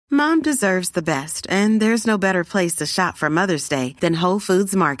Mom deserves the best, and there's no better place to shop for Mother's Day than Whole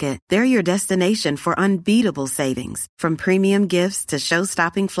Foods Market. They're your destination for unbeatable savings, from premium gifts to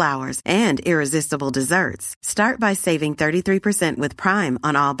show-stopping flowers and irresistible desserts. Start by saving 33% with Prime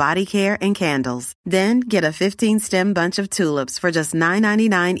on all body care and candles. Then get a 15-stem bunch of tulips for just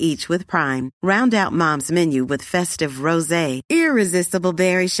 $9.99 each with Prime. Round out Mom's menu with festive rosé, irresistible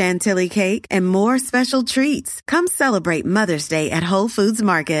berry chantilly cake, and more special treats. Come celebrate Mother's Day at Whole Foods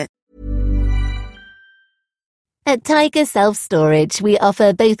Market. At Tiger Self-Storage, we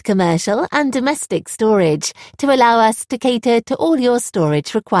offer both commercial and domestic storage to allow us to cater to all your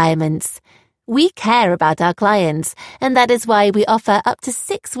storage requirements. We care about our clients, and that is why we offer up to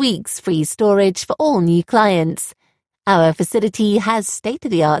 6 weeks free storage for all new clients. Our facility has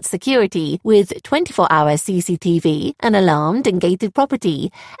state-of-the-art security with 24-hour CCTV, an alarmed and gated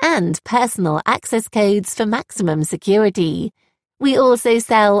property, and personal access codes for maximum security. We also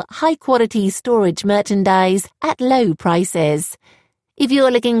sell high-quality storage merchandise at low prices. If you're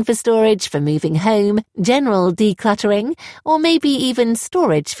looking for storage for moving home, general decluttering, or maybe even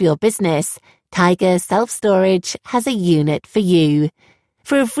storage for your business, Tiger Self-Storage has a unit for you.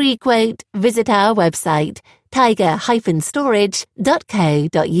 For a free quote, visit our website,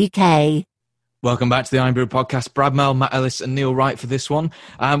 tiger-storage.co.uk. Welcome back to the Iron Brew podcast. Brad Mel, Matt Ellis and Neil Wright for this one.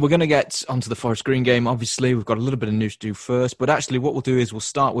 We're going to get onto the Forest Green game. Obviously, we've got a little bit of news to do first, but actually what we'll do is we'll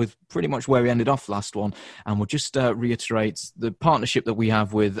start with pretty much where we ended off last one, and we'll just reiterate the partnership that we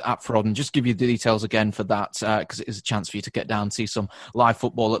have with AppFraud and just give you the details again for that, because it is a chance for you to get down and see some live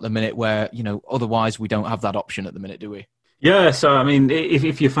football at the minute where, you know, otherwise we don't have that option at the minute, do we? Yeah, so I mean,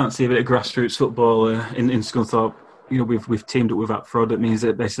 if you fancy a bit of grassroots football in Scunthorpe, you know, we've teamed up with AppFraud. It means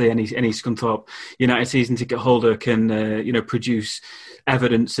that basically any Scunthorpe United season ticket holder can produce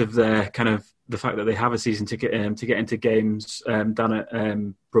evidence of their kind of the fact that they have a season ticket to get into games down at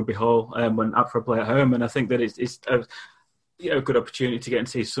Rugby Hall when AppFraud play at home. And I think that it's a good opportunity to get and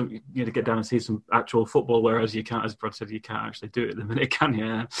see some, you know, to get down and see some actual football. Whereas you can't, as Brad said, you can't actually do it at the minute, can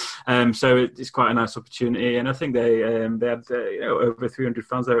you? So it's quite a nice opportunity, and I think they had over 300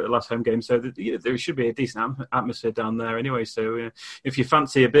 fans there at the last home game. So there should be a decent atmosphere down there anyway. So if you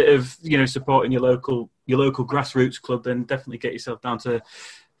fancy a bit of supporting your local grassroots club, then definitely get yourself down to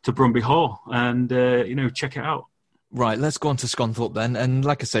Brumby Hall and check it out. Right, let's go on to Scunthorpe then. And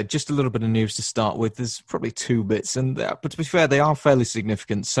like I said, just a little bit of news to start with. There's probably 2 bits, but to be fair, they are fairly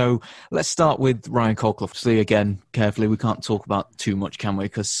significant. So let's start with Ryan Colclough. See, again, carefully, we can't talk about too much, can we?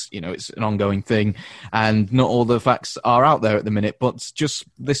 Because, it's an ongoing thing and not all the facts are out there at the minute. But just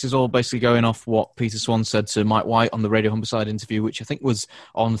this is all basically going off what Peter Swan said to Mike White on the Radio Humberside interview, which I think was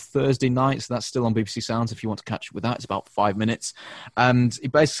on Thursday night. So that's still on BBC Sounds if you want to catch up with that. It's about 5 minutes. And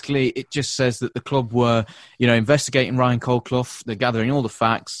it just says that the club were, investigating Ryan Colclough. They're gathering all the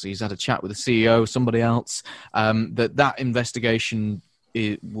facts. He's had a chat with the CEO, somebody else. That investigation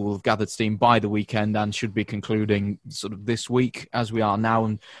will have gathered steam by the weekend and should be concluding sort of this week as we are now.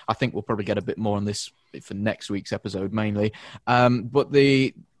 And I think we'll probably get a bit more on this for next week's episode mainly. But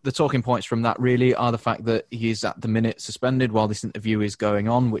the talking points from that really are the fact that he is at the minute suspended while this interview is going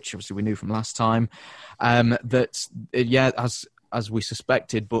on, which obviously we knew from last time. As we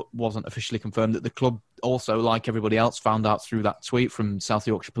suspected, but wasn't officially confirmed, that the club also, like everybody else, found out through that tweet from South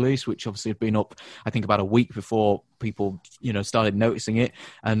Yorkshire Police, which obviously had been up, I think, about a week before people, started noticing it.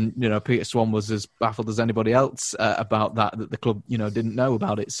 And, Peter Swan was as baffled as anybody else about that the club, didn't know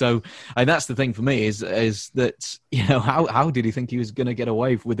about it. So, and that's the thing for me is that, how did he think he was going to get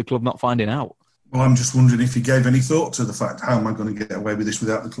away with the club not finding out? Well, I'm just wondering if he gave any thought to the fact, how am I going to get away with this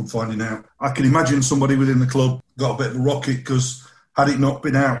without the club finding out? I can imagine somebody within the club got a bit of a rocket because had it not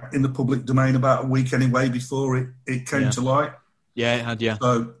been out in the public domain about a week anyway before it came to light? Yeah, it had, yeah.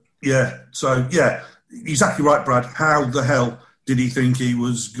 So, exactly right, Brad. How the hell did he think he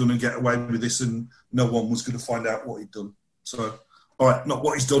was going to get away with this and no one was going to find out what he'd done? So, all right, not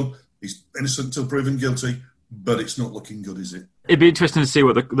what he's done. He's innocent until proven guilty, but it's not looking good, is it? It'd be interesting to see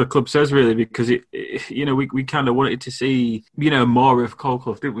what the club says, really, because we kind of wanted to see more of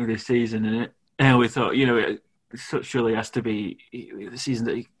Colclough, didn't we, this season? And we thought it surely has to be the season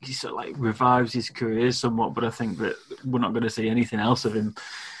that he sort of like revives his career somewhat. But I think that we're not going to see anything else of him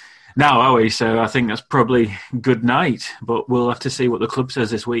now, are we? So I think that's probably good night. But we'll have to see what the club says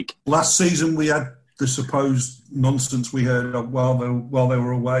this week. Last season we had the supposed nonsense we heard while they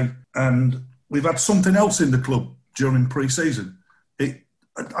were away, and we've had something else in the club during pre-season.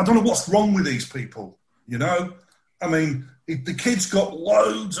 I don't know what's wrong with these people, I mean, the kid's got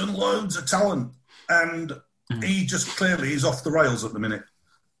loads and loads of talent, and he just clearly is off the rails at the minute.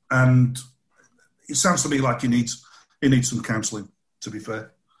 And it sounds to me like he needs some counselling, to be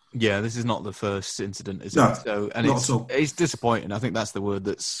fair. Yeah, this is not the first incident, is No, it? So, and not at all. it's disappointing. I think that's the word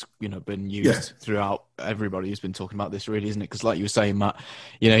that's been used throughout. Everybody who's been talking about this, really, isn't it? Because, like you were saying, Matt,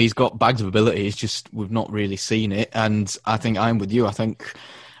 he's got bags of ability. It's just we've not really seen it. And I think I'm with you. I think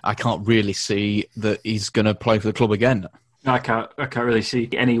I can't really see that he's going to play for the club again. I can't really see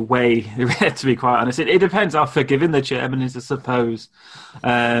any way, to be quite honest. It depends how forgiving the chairman is, I suppose,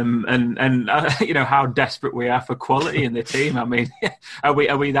 and how desperate we are for quality in the team. I mean, are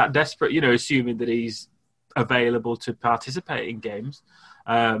we that desperate? Assuming that he's available to participate in games,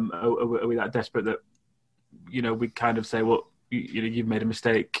 are we that desperate that we kind of say, well, you've made a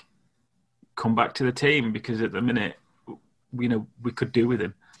mistake, come back to the team, because at the minute, we could do with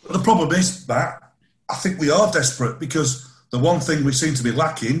him. But the problem is, Matt, I think we are desperate because the one thing we seem to be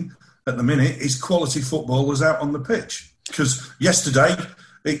lacking at the minute is quality footballers out on the pitch. Because yesterday,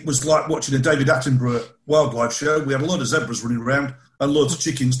 it was like watching a David Attenborough wildlife show. We had a lot of zebras running around and loads of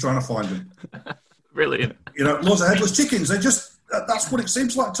chickens trying to find them. Brilliant. Loads of headless chickens. That's what it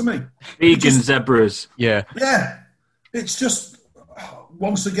seems like to me. Vegan zebras. Yeah. Yeah. It's just,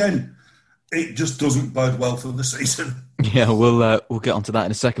 once again, it just doesn't bode well for the season. Yeah, we'll get onto that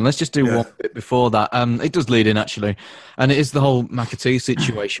in a second. Let's just do one bit before that. It does lead in, actually, and it is the whole McAtee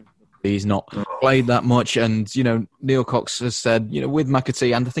situation. He's not played that much, and Neil Cox has said, with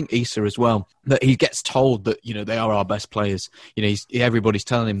McAtee and I think Issa as well, that he gets told that they are our best players. Everybody's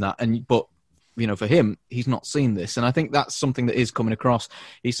telling him that, but for him, he's not seen this. And I think that's something that is coming across.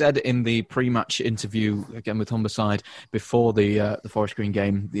 He said in the pre-match interview, again with Humberside, before the Forest Green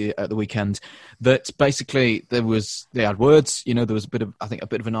game at the weekend, that basically they had words, there was a bit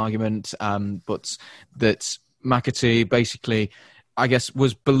of an argument, but that McAtee basically, I guess,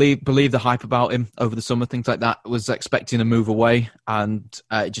 was believed the hype about him over the summer, things like that, was expecting a move away, and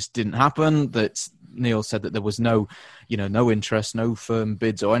it just didn't happen. That Neil said that there was no interest, no firm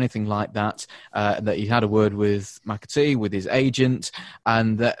bids or anything like that, that he had a word with McAtee, with his agent,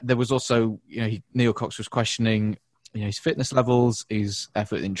 and that there was also, Neil Cox was questioning, his fitness levels, his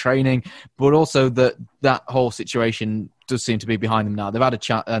effort in training, but also that whole situation does seem to be behind them now. They've had a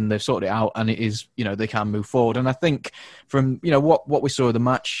chat and they've sorted it out, and it is, they can move forward. And I think from, what we saw of the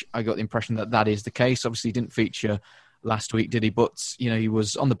match, I got the impression that is the case. Obviously, he didn't feature last week, did he? But he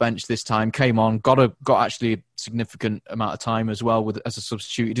was on the bench this time, came on, got actually a significant amount of time as well as a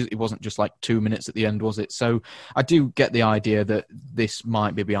substitute. It wasn't just like 2 minutes at the end, was it? So I do get the idea that this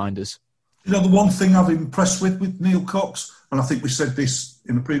might be behind us. The one thing I've impressed with Neil Cox, and I think we said this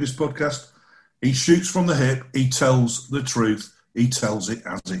in the previous podcast, he shoots from the hip, he tells the truth, he tells it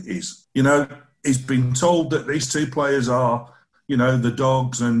as it is. He's been told that these two players are, the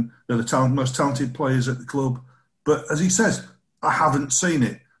dogs, and they're the most talented players at the club. But as he says, I haven't seen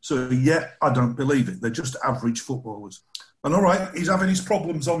it. So, yet I don't believe it. They're just average footballers. And all right, he's having his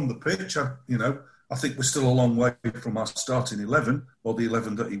problems on the pitch. I think we're still a long way from our starting 11, or the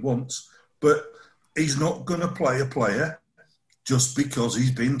 11 that he wants. But he's not going to play a player just because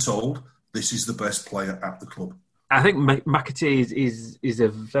he's been told this is the best player at the club. I think McAtee is a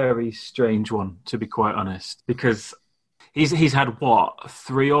very strange one, to be quite honest, because he's had,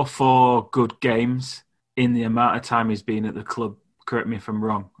 3 or 4 good games in the amount of time he's been at the club. Correct me if I'm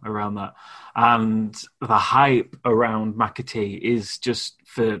wrong around that. And the hype around McAtee is just,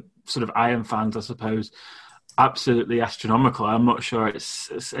 for sort of Iron fans, I suppose, absolutely astronomical. I'm not sure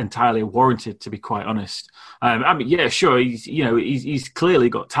it's entirely warranted, to be quite honest. Sure, he's clearly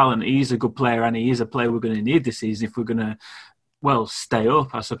got talent. He's a good player, and he is a player we're going to need this season if we're going to, stay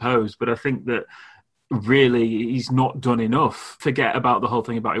up, I suppose. But I think that really he's not done enough. Forget about the whole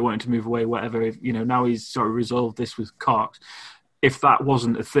thing about he wanting to move away, whatever. Now he's sort of resolved this with Cox. If that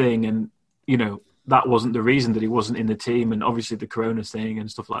wasn't a thing, and that wasn't the reason that he wasn't in the team, and obviously the Corona thing and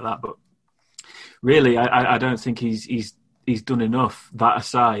stuff like that, but really I don't think he's done enough, that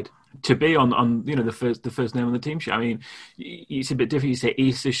aside, to be on the first name on the team sheet. I mean, it's a bit different. You say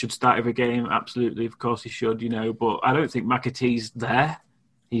Issa should start every game, absolutely, of course he should, but I don't think McAtee's there.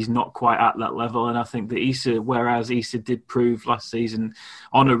 He's not quite at that level. And I think that whereas Issa did prove last season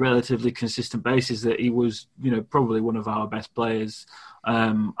on a relatively consistent basis that he was, probably one of our best players,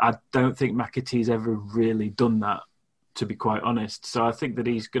 I don't think McAtee's ever really done that, to be quite honest. So I think that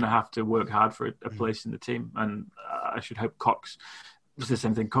he's going to have to work hard for a place in the team. And I should hope Cox, it's the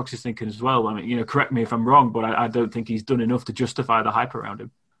same thing Cox is thinking as well. I mean, correct me if I'm wrong, but I don't think he's done enough to justify the hype around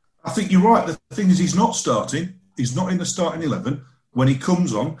him. I think you're right. The thing is, he's not starting. He's not in the starting 11. When he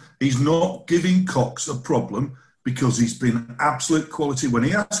comes on, he's not giving Cox a problem because he's been absolute quality when he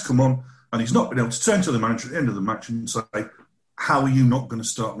has come on, and he's not been able to turn to the manager at the end of the match and say, how are you not going to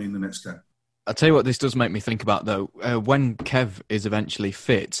start me in the next game? I'll tell you what this does make me think about, though. When Kev is eventually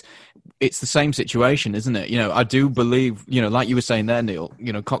fit, it's the same situation, isn't it? I do believe, like you were saying there, Neil,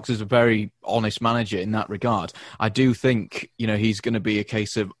 Cox is a very honest manager in that regard. I do think, he's going to be a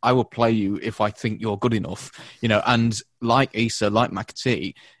case of, I will play you if I think you're good enough, and like Issa, like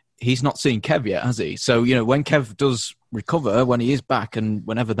McAtee, he's not seen Kev yet, has he? So, when Kev does recover, when he is back and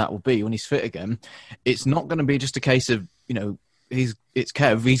whenever that will be, when he's fit again, it's not going to be just a case of, it's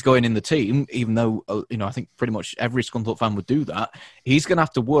Kev, he's going in the team, even though, I think pretty much every Scunthorpe fan would do that. He's going to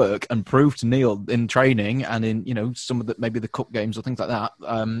have to work and prove to Neil in training and in, some of the, maybe the cup games or things like that,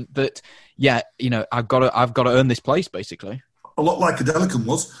 that, I've got to earn this place, basically. A lot like Adelakun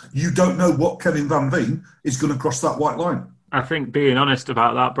was, you don't know what Kevin Van Veen is going to cross that white line. I think being honest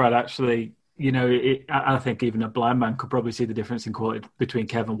about that, Brad, actually, I think even a blind man could probably see the difference in quality between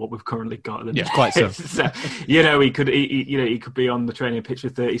Kev and what we've currently got. Yeah, quite so. He could be on the training pitch for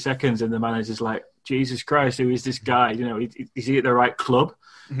 30 seconds and the manager's like, Jesus Christ, who is this guy? Is he at the right club?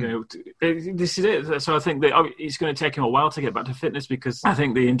 Mm-hmm. This is it. So I think that it's going to take him a while to get back to fitness because I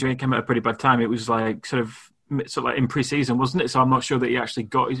think the injury came at a pretty bad time. It was like sort of like in pre-season, wasn't it? So I'm not sure that he actually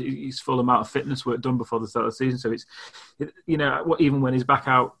got his full amount of fitness work done before the start of the season. So even when he's back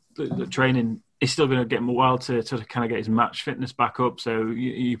out, the training is still going to get him a while to kind of get his match fitness back up. So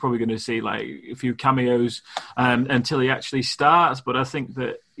you're probably going to see like a few cameos until he actually starts. But I think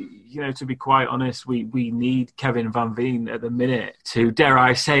that, to be quite honest, we need Kevin Van Veen at the minute to, dare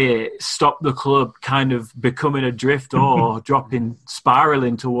I say it, stop the club kind of becoming adrift or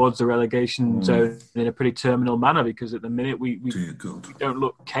spiralling towards the relegation zone in a pretty terminal manner. Because at the minute we don't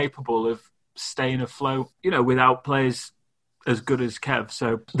look capable of staying afloat, without players as good as Kev.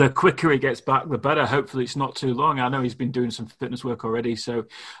 So the quicker he gets back, the better. Hopefully it's not too long. I know he's been doing some fitness work already. So,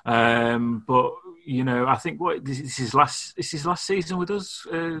 but I think this is his last season with us.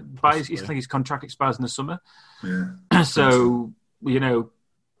 I think his contract expires in the summer. Yeah. So,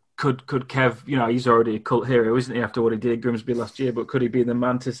 could Kev, he's already a cult hero, isn't he, after what he did at Grimsby last year, but could he be the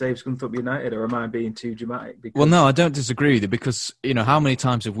man to save Scunthorpe United, or am I being too dramatic? Well, no, I don't disagree with you because, how many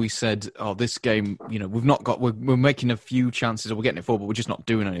times have we said, this game, we're making a few chances or we're getting it forward, but we're just not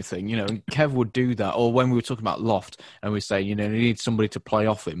doing anything, and Kev would do that. Or when we were talking about Loft and we were saying, you need somebody to play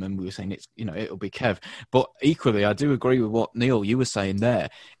off him, and we were saying, it'll be Kev. But equally, I do agree with what, Neil, you were saying there,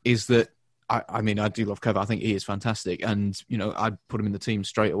 is that I do love Kev. I think he is fantastic. And, I'd put him in the team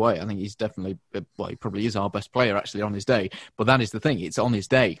straight away. I think he's definitely, he probably is our best player actually on his day. But that is the thing. It's on his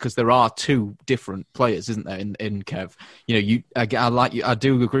day because there are two different players, isn't there, in Kev? I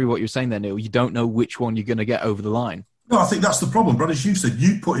do agree with what you're saying there, Neil. You don't know which one you're going to get over the line. No, I think that's the problem, Brad. As you said,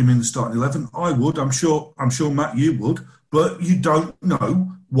 you put him in the starting 11. I would. I'm sure, Matt, you would. But you don't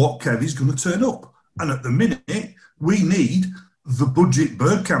know what Kev is going to turn up. And at the minute, we need the budget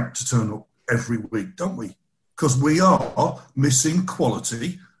Bergkamp to turn up every week, don't we? Because we are missing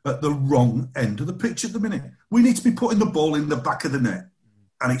quality at the wrong end of the pitch at the minute. We need to be putting the ball in the back of the net,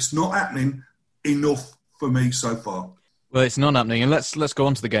 and it's not happening enough for me so far. Well, it's not happening, and let's go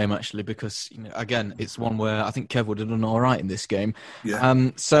on to the game actually, because again, it's one where I think Kev would have done all right in this game. Yeah.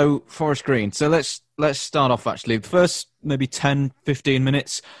 So Forest Green. So let's start off actually the first maybe 10, 15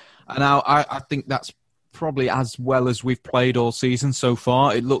 minutes, and now I think that's probably as well as we've played all season so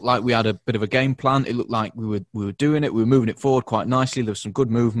far. It looked like we had a bit of a game plan. It looked like we were doing it. We were moving it forward quite nicely. There was some good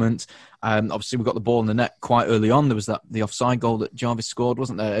movement. Obviously, we got the ball in the net quite early on. There was the offside goal that Jarvis scored,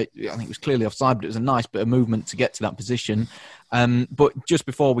 wasn't there? I think it was clearly offside, but it was a nice bit of movement to get to that position. But just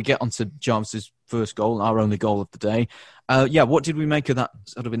before we get onto Jarvis's first goal, our only goal of the day, what did we make of that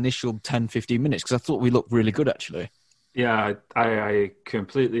sort of initial 10, 15 minutes? Because I thought we looked really good, actually. Yeah, I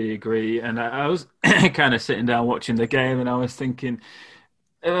completely agree. And I was kind of sitting down watching the game and I was thinking,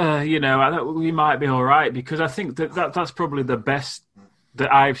 we might be all right, because I think that's probably the best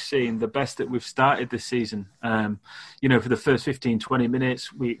that I've seen, the best that we've started this season. For the first 15, 20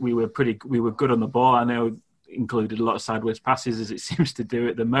 minutes, we were good on the ball. I know included a lot of sideways passes, as it seems to do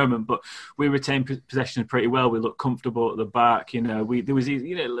at the moment, but we retained possession pretty well. We looked comfortable at the back. There was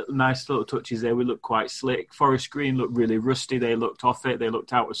nice little touches there. We looked quite slick. Forest Green looked really rusty. They looked off it. They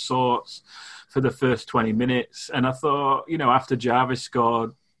looked out of sorts for the first 20 minutes. And I thought, after Jarvis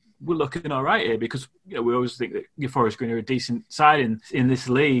scored, we're looking all right here, because we always think that Forest Green are a decent side in this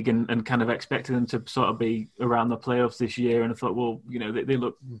league, and kind of expected them to sort of be around the playoffs this year. And I thought, well, they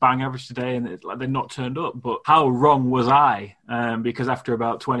look bang average today, and they're not turned up. But how wrong was I? Because after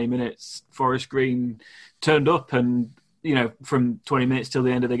about 20 minutes, Forest Green turned up, and from 20 minutes till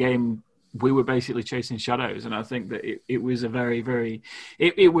the end of the game, we were basically chasing shadows. And I think that it was a very, very,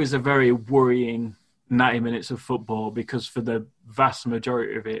 it was a very worrying 90 minutes of football, because for the vast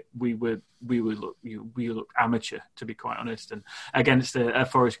majority of it, we looked amateur, to be quite honest, and against a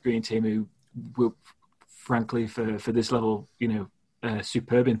Forest Green team who were, frankly, for this level,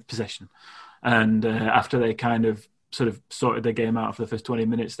 superb in possession. And after they kind of sort of sorted their game out for the first 20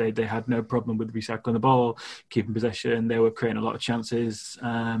 minutes, they had no problem with recycling the ball, keeping possession. They were creating a lot of chances,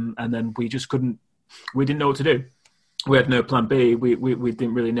 and then we just couldn't. We didn't know what to do. We had no plan B. We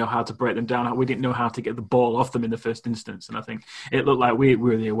didn't really know how to break them down. We didn't know how to get the ball off them in the first instance. And I think it looked like we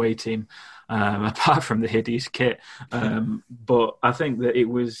were the away team, apart from the hideous kit. But I think that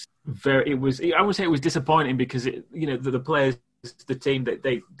I would say it was disappointing, because the players, the team, that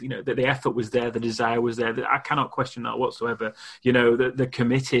the effort was there, the desire was there. I cannot question that whatsoever. They're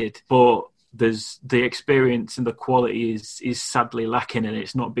committed, but there's the experience and the quality is sadly lacking, and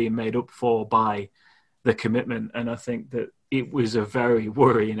it's not being made up for by the commitment. And I think that it was a very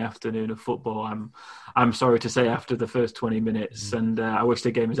worrying afternoon of football. I'm sorry to say, after the first 20 minutes, and I wish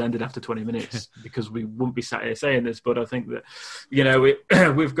the game has ended after 20 minutes because we wouldn't be sat here saying this. But I think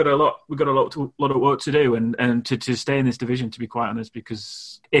that we've got a lot of work to do, and to stay in this division, to be quite honest.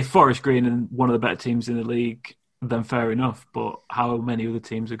 Because if Forest Green are one of the better teams in the league, then fair enough. But how many other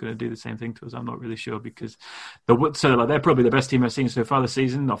teams are going to do the same thing to us, I'm not really sure, because they're probably the best team I've seen so far this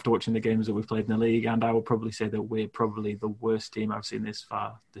season after watching the games that we've played in the league, and I will probably say that we're probably the worst team I've seen this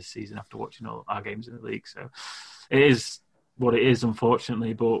far this season after watching all our games in the league. So it is what it is,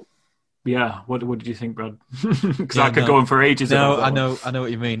 unfortunately. But yeah, what did you think, Brad? Because I could go on for ages. No, I know what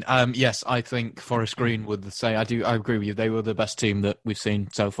you mean. Yes, I think Forest Green would say, I agree with you. They were the best team that we've seen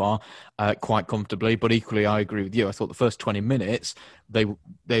so far, quite comfortably. But equally, I agree with you. I thought the first 20 minutes they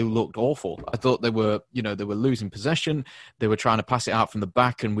looked awful. I thought they were losing possession. They were trying to pass it out from the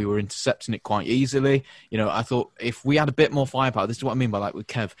back, and we were intercepting it quite easily. I thought if we had a bit more firepower, this is what I mean by with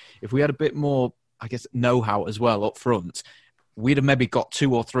Kev. If we had a bit more, I guess, know-how as well up front, we'd have maybe got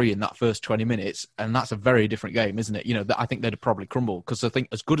 2 or 3 in that first 20 minutes, and that's a very different game, isn't it? I think they'd have probably crumbled, because I think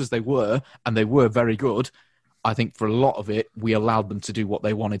as good as they were, and they were very good, I think for a lot of it, we allowed them to do what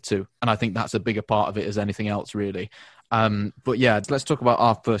they wanted to. And I think that's a bigger part of it as anything else, really. But yeah, let's talk about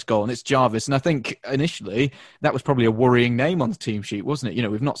our first goal, and it's Jarvis. And I think initially that was probably a worrying name on the team sheet, wasn't it?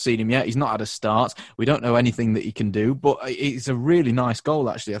 We've not seen him yet. He's not had a start. We don't know anything that he can do, but it's a really nice goal,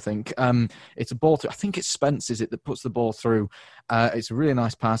 actually, I think. It's a ball through. I think it's Spence, is it, that puts the ball through. It's a really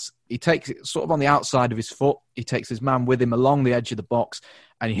nice pass. He takes it sort of on the outside of his foot. He takes his man with him along the edge of the box,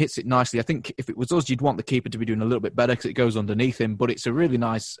 and he hits it nicely. I think if it was us, you'd want the keeper to be doing a little bit better because it goes underneath him, but it's a really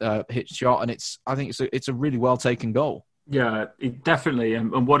nice hit shot, and I think it's a really well-taken goal. Yeah, definitely.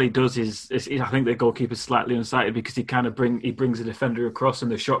 And what he does is I think the goalkeeper's slightly unsighted, because he kind of brings the defender across,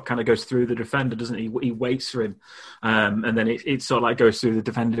 and the shot kind of goes through the defender, doesn't he? He waits for him, and then it sort of like goes through the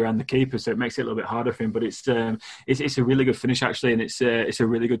defender and the keeper, so it makes it a little bit harder for him. But it's a really good finish, actually, and it's a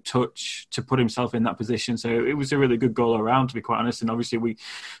really good touch to put himself in that position. So it was a really good goal around, to be quite honest. And obviously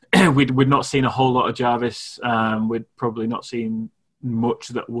we'd not seen a whole lot of Jarvis. We'd probably not seen much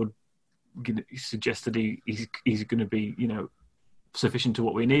that would suggest that he's going to be sufficient to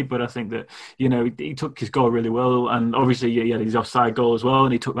what we need. But I think that he took his goal really well, and obviously he had his offside goal as well,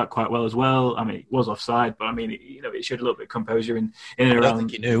 and he took that quite well as well. I mean, it was offside, but I mean, it showed a little bit of composure in and around. I don't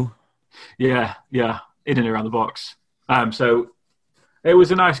think he knew. Yeah, in and around the box. So it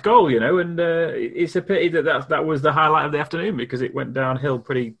was a nice goal, and it's a pity that was the highlight of the afternoon, because it went downhill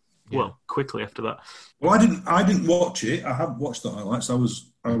pretty quickly after that. Well, I didn't watch it. I haven't watched the highlights. I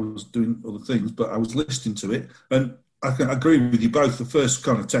was doing other things, but I was listening to it, and I can agree with you both. The first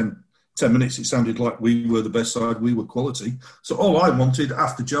kind of 10 minutes, it sounded like we were the best side, we were quality. So all I wanted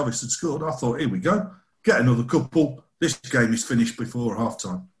after Jarvis had scored, I thought, here we go, get another couple. This game is finished before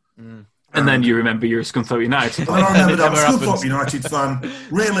half-time. And then you remember you're a Scunthorpe United. I remember that. I was a Scunthorpe United fan.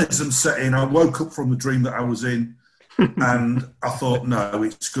 Realism set in. I woke up from the dream that I was in, and I thought, no,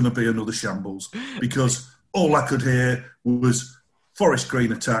 it's going to be another shambles, because all I could hear was Forest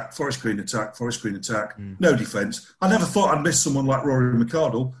Green attack, Forest Green attack, Forest Green attack, no defence. I never thought I'd miss someone like Rory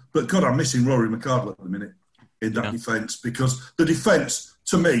McArdle, but God, I'm missing Rory McArdle at the minute in that defence, because the defence,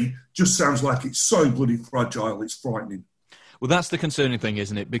 to me, just sounds like it's so bloody fragile, it's frightening. Well, that's the concerning thing,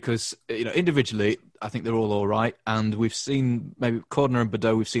 isn't it? Because, individually, I think they're all right. And we've seen maybe Cordner and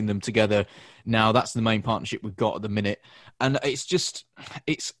Bordeaux, we've seen them together now. That's the main partnership we've got at the minute. And it's just,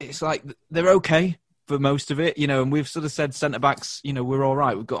 it's like they're okay for most of it, and we've sort of said centre-backs, we're all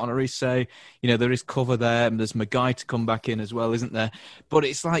right. We've got Honoré, there is cover there, and there's Maguire to come back in as well, isn't there? But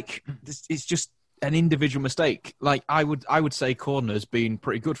it's like, it's just, an individual mistake. Like I would say corner's been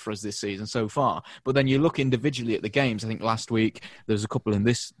pretty good for us this season so far. But then you look individually at the games. I think last week there was a couple in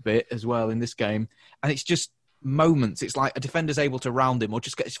this bit as well in this game, and it's just moments. It's like a defender's able to round him or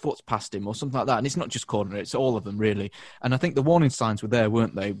just get his foot past him or something like that. And it's not just corner, it's all of them really. And I think the warning signs were there,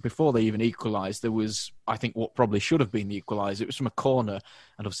 weren't they? Before they even equalised, there was, I think, what probably should have been the equaliser. It was from a corner,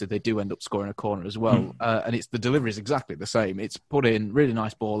 and obviously they do end up scoring a corner as well. And it's the delivery is exactly the same. It's put in, really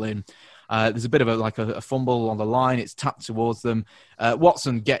nice ball in. There's a bit of a fumble on the line. It's tapped towards them.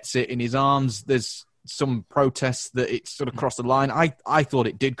 Watson gets it in his arms. There's some protests that it sort of crossed the line. I thought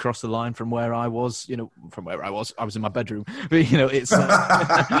it did cross the line from where I was. I was in my bedroom, but it's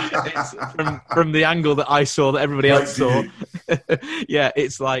from the angle that I saw, that everybody else saw. Yeah,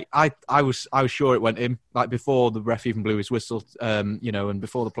 it's like I was sure it went in, like before the ref even blew his whistle, and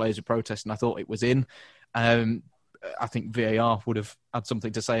before the players were protesting, I thought it was in. I think VAR would have had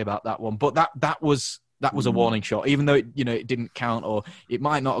something to say about that one, but that was a warning shot, even though it didn't count, or it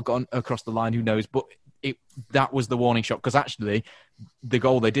might not have gone across the line. Who knows? But that was the warning shot, because actually the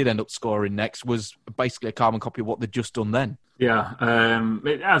goal they did end up scoring next was basically a carbon copy of what they'd just done then. Yeah,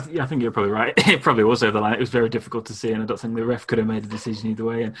 I think you're probably right. It probably was over the line. It was very difficult to see, and I don't think the ref could have made a decision either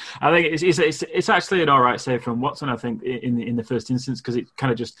way. And I think it's actually an all right save from Watson, I think, in the first instance, because it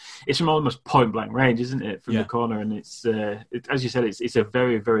kind of it's from almost point blank range, isn't it, from the corner? And it's as you said, it's a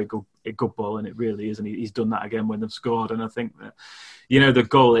very, very good ball, and it really is. And he's done that again when they've scored. And I think that the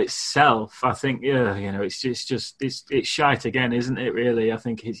goal itself, I think it's shite again, isn't it? Really, I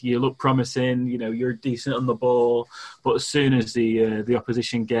think you look promising. You're decent on the ball, but as soon as the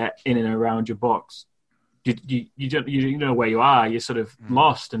opposition get in and around your box, you don't know where you are. You're sort of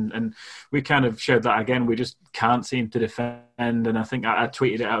lost, and we kind of showed that again. We just can't seem to defend. And I think I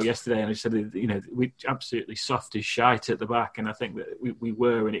tweeted it out yesterday, and I said, we absolutely soft as shite at the back, and I think that we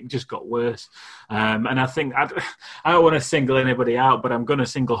were, and it just got worse. And I think I don't want to single anybody out, but I'm going to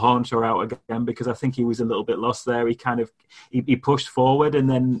single Hornshaw out again, because I think he was a little bit lost there. He kind of he pushed forward, and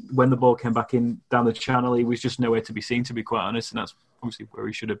then when the ball came back in down the channel, he was just nowhere to be seen, to be quite honest. And that's obviously where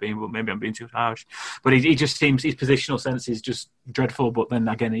he should have been, but maybe I'm being too harsh. But he just seems, his positional sense is just dreadful. But then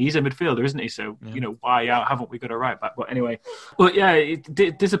again, he's a midfielder, isn't he? So why haven't we got a right back? But anyway, but yeah,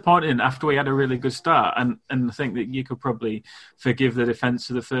 disappointing after we had a really good start, and I think that you could probably forgive the defence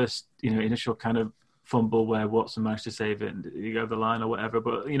for the first initial kind of fumble where Watson managed to save it and you go over the line or whatever.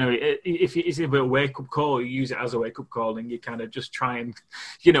 But if it's a bit of a wake-up call, you use it as a wake-up call, and you kind of just try and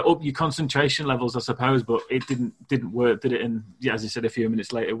up your concentration levels, I suppose. But it didn't work, did it? And as you said, a few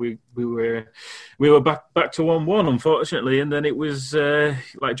minutes later we were back to 1-1, unfortunately, and then it was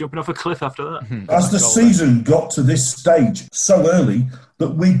like jumping off a cliff after that. As the season got to this stage so early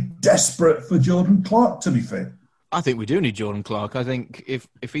that we're desperate for Jordan Clark to be fit. I think we do need Jordan Clark. I think if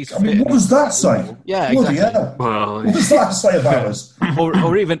he's fit... what does that say? Yeah, exactly. Yeah. Well, what does that say about us?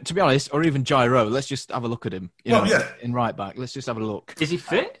 or even, to be honest, or even Gyro. Let's just have a look at him. In right back. Let's just have a look. Is he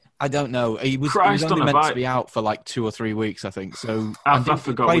fit? I don't know. He was only meant to be out for like 2 or 3 weeks, I think. So I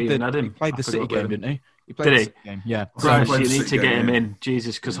forgot we even had him. He played the City game, didn't he? Did he? Game. Yeah. Right, so you need to get him in,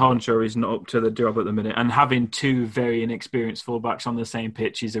 Jesus, because Hornshaw is not up to the job at the minute. And having 2 very inexperienced fullbacks on the same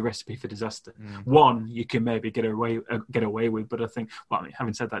pitch is a recipe for disaster. One, you can maybe get away with, but I think,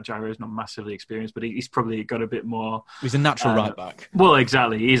 having said that, Gyro is not massively experienced, but he's probably got a bit more... He's a natural right back. Well,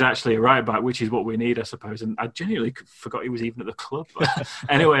 exactly. He's actually a right back, which is what we need, I suppose. And I genuinely forgot he was even at the club. But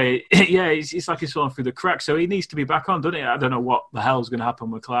anyway, yeah, it's like he's fallen through the cracks. So he needs to be back on, doesn't he? I don't know what the hell's going to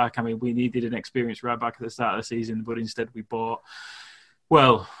happen with Clark. I mean, we needed an experienced right back at the start of the season, but instead we bought,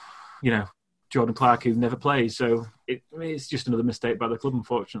 Jordan Clark, who never plays. So it's just another mistake by the club,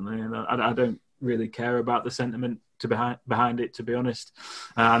 unfortunately. And I don't really care about the sentiment behind it, to be honest.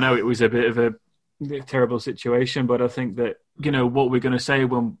 I know it was a bit of a terrible situation, but I think that, what we're going to say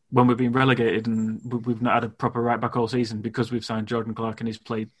when we've been relegated and we've not had a proper right back all season because we've signed Jordan Clark and he's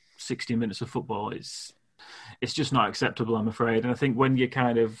played 60 minutes of football, it's just not acceptable, I'm afraid. And I think when you're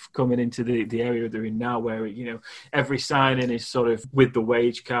kind of coming into the area they're in now, where every signing is sort of with the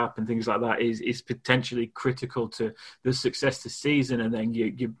wage cap and things like that is potentially critical to the success this season, and then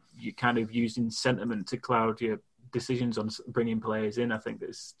you kind of using sentiment to cloud your decisions on bringing players in. I think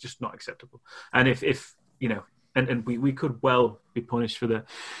that's just not acceptable. And if and we could well be punished for the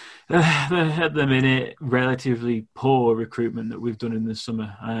at the minute relatively poor recruitment that we've done in the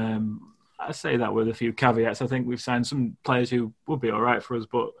summer. I say that with a few caveats. I think we've signed some players who would be all right for us,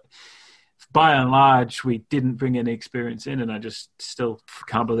 but by and large, we didn't bring any experience in, and I just still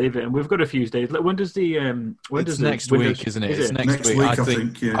can't believe it. And we've got a few days. When does the it's next week, isn't it? It's next week. I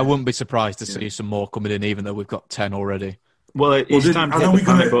think I wouldn't be surprised to see some more coming in, even though we've got 10 already. Well, it's time to hit the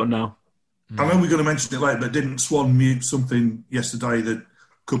panic button now. I know we're going to mention it later, but didn't Swan mute something yesterday that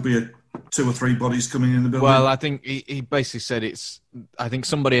could be 2 or 3 bodies coming in the building? Well, I think he basically said I think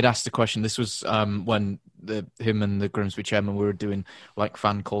somebody had asked the question. This was when him and the Grimsby chairman were doing like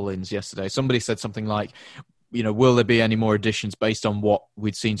fan call-ins yesterday. Somebody said something like, will there be any more additions based on what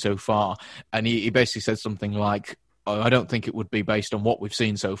we'd seen so far? And he basically said something like, I don't think it would be based on what we've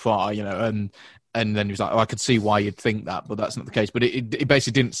seen so far, and then he was like, I could see why you'd think that, but that's not the case. But it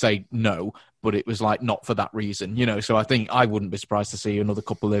basically didn't say no, but it was like not for that reason, so I think I wouldn't be surprised to see another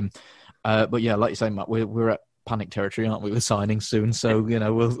couple in. But yeah, like you say, Matt, we're at panic territory, aren't we? We're signing soon, so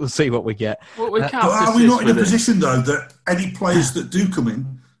we'll see what we get. Well, we can't but are we not in a position though that any players that do come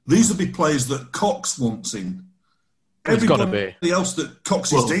in, these will be players that Cox wants in? It's got to be. Everybody else that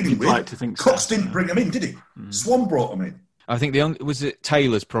Cox is dealing with, like to think Cox so. didn't bring them in, did he? Swan brought them in. I think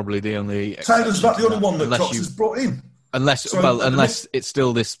Taylor's probably the only. Taylor's about the only one that Cox has brought in. Unless it's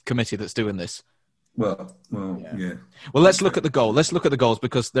still this committee that's doing this. Well, yeah. Well, let's look at the goal. Let's look at the goals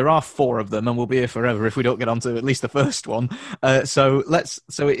because there are 4 of them, and we'll be here forever if we don't get onto at least the first one. So as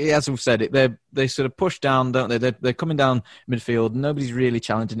we've said, they sort of push down, don't they? They're coming down midfield. Nobody's really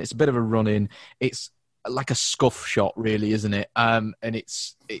challenging. It's a bit of a run in. It's like a scuff shot, really, isn't it? And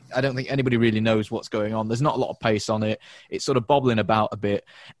I don't think anybody really knows what's going on. There's not a lot of pace on it. It's sort of bobbling about a bit,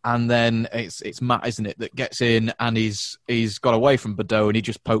 and then it's Matt, isn't it, that gets in and he's got away from Bordeaux and he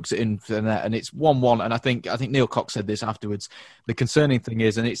just pokes it in for the net, and it's 1-1. And I think Neil Cox said this afterwards. The concerning thing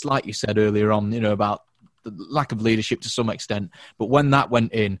is, and it's like you said earlier on, about the lack of leadership to some extent, but when that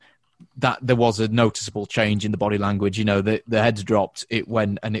went in, that there was a noticeable change in the body language. The heads dropped. It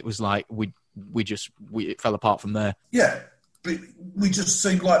went, and it was like it fell apart from there. Yeah, but we just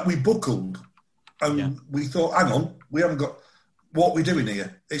seemed like we buckled, and we thought, hang on, we haven't got what we're doing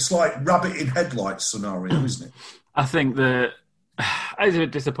here. It's like rabbit in headlights scenario, isn't it? I think that it's a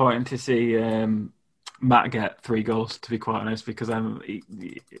bit disappointing to see Matt get 3 goals, to be quite honest, because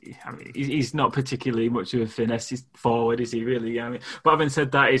he's not particularly much of a finesse forward, is he really? But having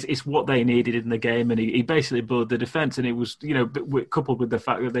said that, it's what they needed in the game, and he basically built the defence, and it was, coupled with the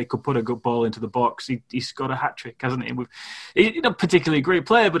fact that they could put a good ball into the box, he's got a hat-trick, hasn't he? He's not particularly a great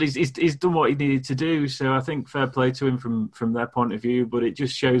player, but he's done what he needed to do, so I think fair play to him from their point of view, but it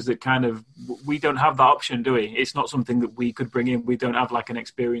just shows that kind of we don't have that option, do we? It's not something that we could bring in. We don't have like an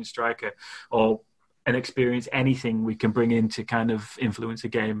experienced striker or an experience, anything we can bring in to kind of influence a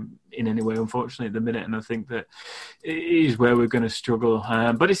game in any way, unfortunately, at the minute. And I think that it is where we're going to struggle.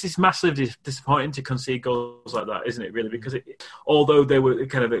 But it's massively disappointing to concede goals like that, isn't it, really? Because although they were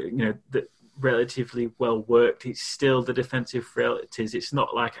kind of, relatively well worked, it's still the defensive frailties. It's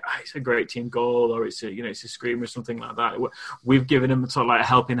not like it's a great team goal or it's a screamer or something like that. We've given them sort of like a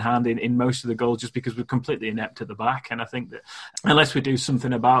helping hand in most of the goals just because we're completely inept at the back. And I think that unless we do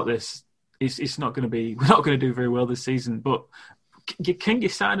something about this, it's not going to be. We're not going to do very well this season. But can you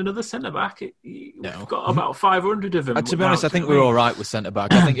sign another centre back? We've got about 500 of them. To be honest, I think we're all right with centre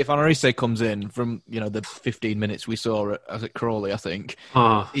back. I think if Anrise comes in from the 15 minutes we saw at Crawley, I think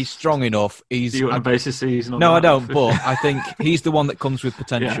he's strong enough. Do you want to base a season on No, that? I don't. But I think he's the one that comes with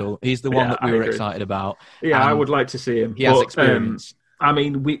potential. Yeah. He's the one that we were excited about. Yeah, I would like to see him. He has experience.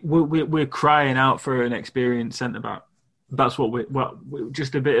 We're crying out for an experienced centre back. That's what we're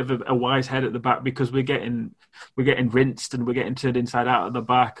just a bit of a wise head at the back because we're getting rinsed and we're getting turned inside out at the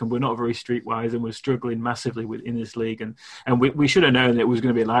back and we're not very streetwise and we're struggling massively in this league and we should have known that it was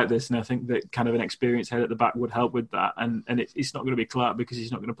going to be like this, and I think that kind of an experienced head at the back would help with that, and it's not going to be Clark because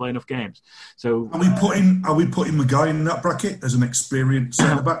he's not going to play enough games. So are we putting Maguire in that bracket as an experienced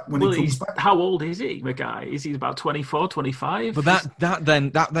centre back when he comes back? How old is he, Maguire? Is he about 24, 25? But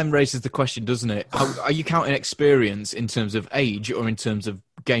that then raises the question, doesn't it? Are you counting experience in terms of age or in terms of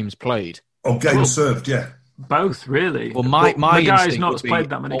games played? Or games served, yeah. Both, really. Well, my guy's not played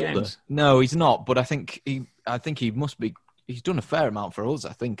that many games. No, he's not. But I think he must be. He's done a fair amount for us,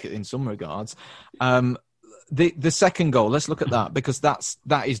 I think, in some regards. The second goal, let's look at that because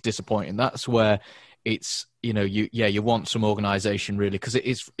that is disappointing. That's where it's you want some organisation really because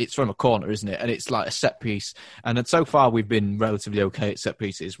it's from a corner, isn't it? And it's like a set piece. And so far we've been relatively okay at set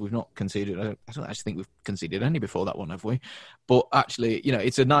pieces. We've not conceded. I don't actually think we've conceded any before that one, have we? But actually,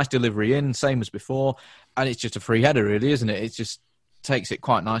 it's a nice delivery in, same as before, and it's just a free header, really, isn't it? It just takes it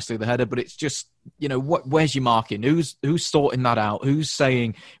quite nicely, the header. But it's just where's your marking? Who's sorting that out? Who's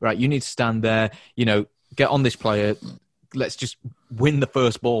saying right? You need to stand there. Get on this player. Let's just win the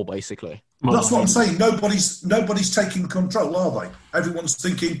first ball, basically. Well, that's what I'm saying. Nobody's taking control, are they? Everyone's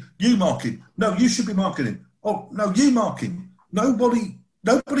thinking, you marking. No, you should be marking him. Oh, no, you marking. Nobody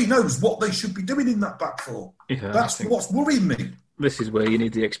knows what they should be doing in that back four. Yeah, that's what's worrying me. This is where you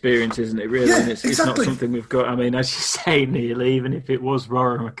need the experience, isn't it, really? Yeah, And it's exactly. not something we've got. I mean, as you say, Neil, even if it was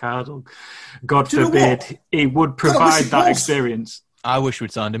Rory McArdle, God Do you know forbid, what? he would God, I wish provide it that was. experience. I wish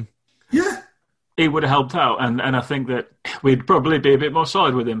we'd signed him. Yeah. He would have helped out, and I think that we'd probably be a bit more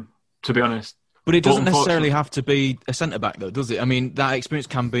solid with him, to be honest. But it doesn't But necessarily have to be a centre-back, though, does it? I mean, that experience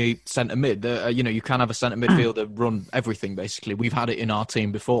can be centre-mid. You can have a centre-midfielder run everything, basically. We've had it in our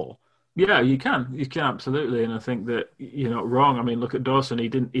team before. Yeah, you can absolutely, and I think that you're not wrong. I mean, look at Dawson. He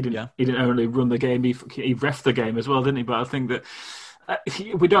didn't only run the game; he reffed the game as well, didn't he? But I think that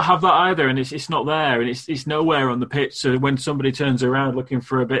we don't have that either, and it's not there, and it's nowhere on the pitch. So when somebody turns around looking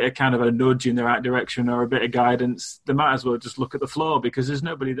for a bit of kind of a nudge in the right direction or a bit of guidance, they might as well just look at the floor because there's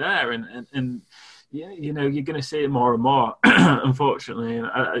nobody there, and yeah, you're going to see it more and more, unfortunately.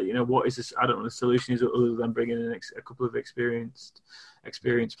 And what is this? I don't know. The solution is other than bringing in a couple of experienced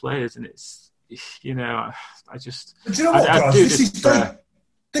players, and it's I just. But do you know what, guys?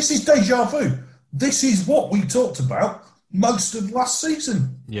 This is deja vu. This is what we talked about most of last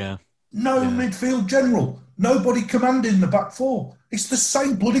season. Yeah. No midfield general. Nobody commanding the back four. It's the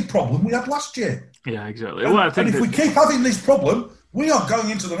same bloody problem we had last year. Yeah, exactly. And, well, I think if we keep having this problem, we are going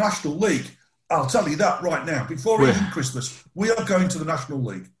into the National League. I'll tell you that right now. Before even Christmas, we are going to the National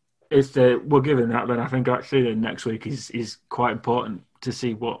League. If we're given that, then I think actually the next week is quite important to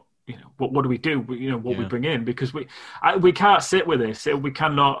see what do we do? What we bring in, because we can't sit with this. We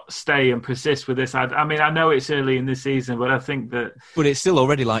cannot stay and persist with this. I mean, I know it's early in the season, but I think that. But it's still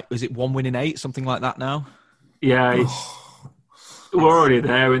already is it 1 win in 8, something like that now? Yeah, we're already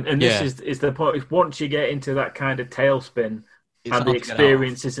there, and this is the point. Once you get into that kind of tailspin, and the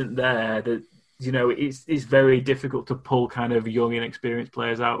experience isn't there, that. It's very difficult to pull kind of young, inexperienced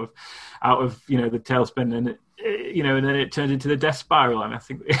players out of the tailspin, and and then it turns into the death spiral. And I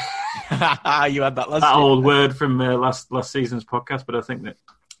think you had that old word from last season's podcast. But I think that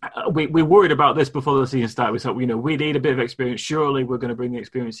we worried about this before the season started. We thought, we need a bit of experience. Surely we're going to bring the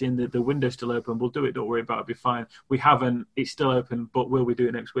experience in. The window's still open. We'll do it. Don't worry about it. It'll be fine. We haven't. It's still open. But will we do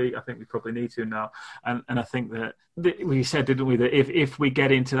it next week? I think we probably need to now. And I think that we said, didn't we, that if we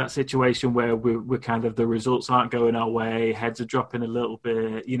get into that situation where we're kind of the results aren't going our way, heads are dropping a little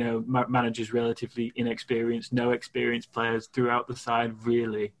bit, managers relatively inexperienced, no experienced players throughout the side,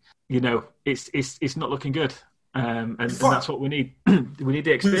 really, it's not looking good. And that's what we need. We need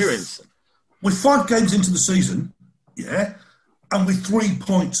the experience. With 5 games into the season, and with 3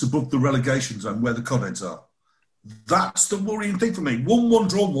 points above the relegation zone where the Codheads are. That's the worrying thing for me. 1-1,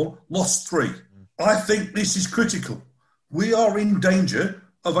 drawn 1, lost 3. I think this is critical. We are in danger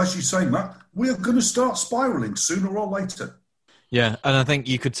of, as you say, Matt, we are going to start spiralling sooner or later. Yeah, and I think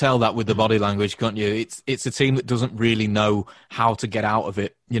you could tell that with the body language, can't you? It's a team that doesn't really know how to get out of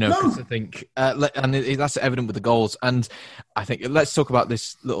it, because I think, that's evident with the goals. And I think let's talk about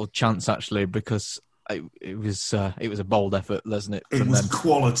this little chance actually, because it was a bold effort, wasn't it? It was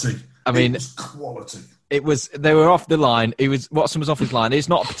quality. I mean, it was quality. They were off the line. Watson was off his line. It's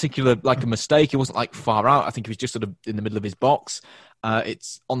not a particular a mistake. It wasn't far out. I think he was just sort of in the middle of his box.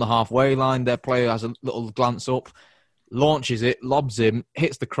 It's on the halfway line. Their player has a little glance up, launches it, lobs him,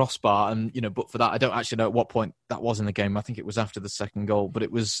 hits the crossbar, and but for that, I don't actually know at what point that was in the game. I think it was after the second goal, but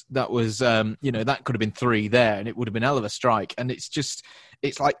that could have been 3 there, and it would have been a hell of a strike. And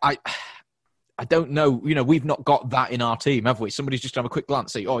I don't know, we've not got that in our team, have we? Somebody's just going to have a quick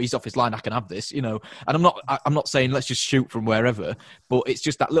glance, say, oh, he's off his line, I can have this, And I'm not saying let's just shoot from wherever, but it's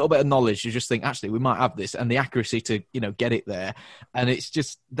just that little bit of knowledge to just think, actually, we might have this, and the accuracy to, get it there. And it's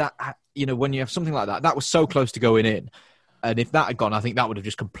just that, when you have something like that was so close to going in. And if that had gone, I think that would have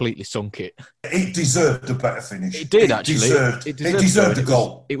just completely sunk it. It deserved a better finish. It did, actually. It deserved a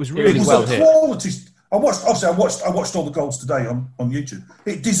goal. It was really well hit. Quality. I watched all the goals today on YouTube.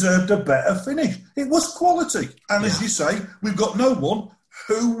 It deserved a better finish. It was quality. And as you say, we've got no one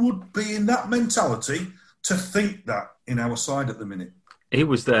who would be in that mentality to think that in our side at the minute. He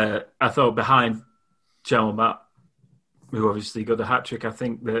was there, I thought, behind Jamal Matt, who obviously got the hat-trick. I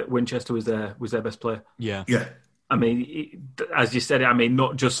think that Winchester was their best player. Yeah. Yeah. I mean, as you said,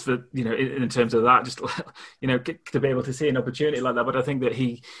 not just for, in terms of that, just, to be able to see an opportunity like that. But I think that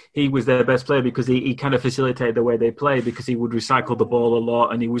he was their best player because he kind of facilitated the way they play, because he would recycle the ball a lot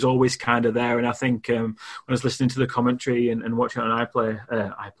and he was always kind of there. And I think when I was listening to the commentary and watching on iFollow,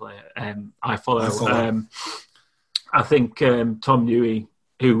 I think Tom Newey,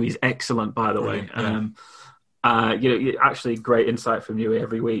 who is excellent, by the way, actually great insight from you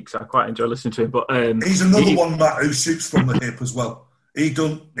every week, so I quite enjoy listening to him. But he's another one, Matt, who shoots from the hip as well. He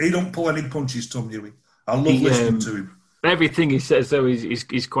don't pull any punches, Tom Newey. I love listening to him. Everything he says, though,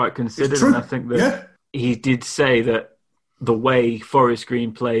 he's quite considered, and I think that he did say that the way Forest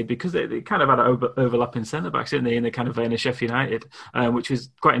Green played, because they kind of had overlapping centre-backs, didn't they, in the kind of vein of Sheffield United, which was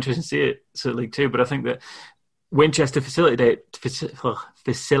quite interesting to see it, certainly too. But I think that Winchester facilitated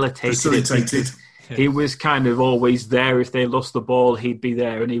it. He was kind of always there. If they lost the ball, he'd be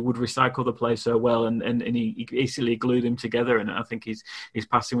there, and he would recycle the play so well, and he easily glued them together. And I think his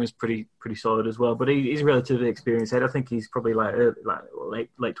passing was pretty solid as well. But he's relatively experienced head. I think he's probably like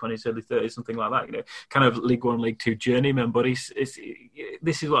late 20s, early 30s, something like that. You know, kind of League One, League Two journeyman. But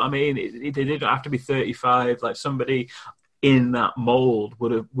this is what I mean. They didn't have to be 35. Like somebody in that mould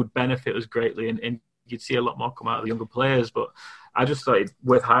would benefit us greatly, and you'd see a lot more come out of the younger players. But I just thought it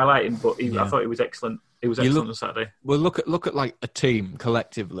worth highlighting, but I thought it was excellent. It was excellent on Saturday. Well, look at like a team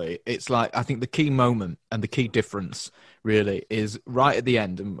collectively. It's like, I think the key moment and the key difference really is right at the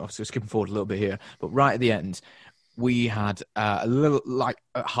end, and obviously skipping forward a little bit here, but right at the end, we had a little, like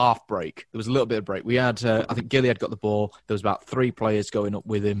a half break. There was a little bit of break. We had, I think Gilead got the ball. There was about 3 players going up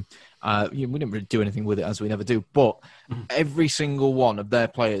with him. We didn't really do anything with it, as we never do. But every single one of their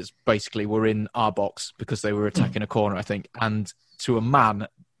players basically were in our box because they were attacking a corner, I think. And to a man,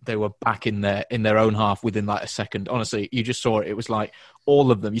 they were back in their own half within like a second. Honestly, you just saw it. It was like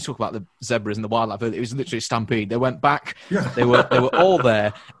all of them. You talk about the zebras and the wildlife. It was literally a stampede. They went back. Yeah. They were all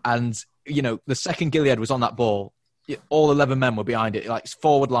there. And, you know, the second Gilead was on that ball, all 11 men were behind it, like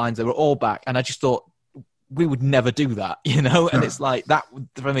forward lines. They were all back. And I just thought, we would never do that, you know? And it's like that,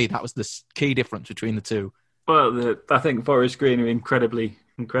 for me, that was the key difference between the two. Well, I think Forest Green are incredibly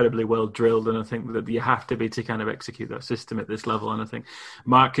well drilled, and I think that you have to be to kind of execute that system at this level. And I think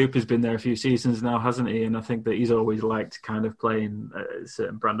Mark Cooper's been there a few seasons now, hasn't he? And I think that he's always liked kind of playing a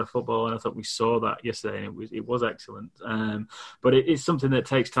certain brand of football, and I thought we saw that yesterday, and it was excellent. But it's something that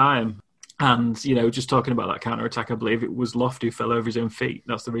takes time. And, you know, just talking about that counter-attack, I believe it was Loft who fell over his own feet.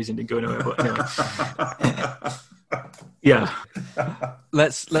 That's the reason he didn't go anywhere. But anyway. Yeah.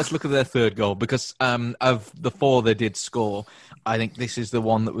 Let's look at their third goal, because of the 4 they did score, I think this is the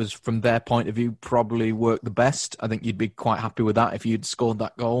one that was, from their point of view, probably worked the best. I think you'd be quite happy with that if you'd scored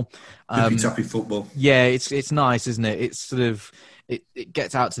that goal. Happy football. Yeah, it's nice, isn't it? It's sort of, it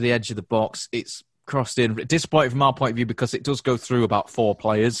gets out to the edge of the box. It's crossed in. Disappointing from our point of view because it does go through about 4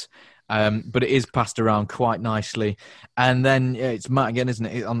 players. But it is passed around quite nicely. And then it's Matt again, isn't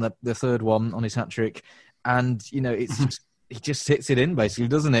it, on the third one on his hat-trick. And, you know, it's just, he just hits it in, basically,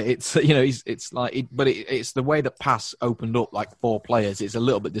 doesn't it? It's, you know, it's like, it's the way the pass opened up like 4 players. It's a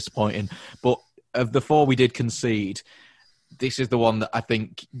little bit disappointing. But of the 4 we did concede, this is the one that I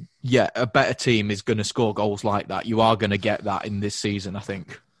think, a better team is going to score goals like that. You are going to get that in this season, I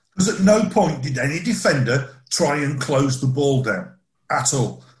think. Because at no point did any defender try and close the ball down at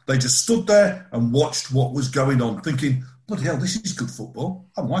all. They just stood there and watched what was going on, thinking, bloody hell, this is good football.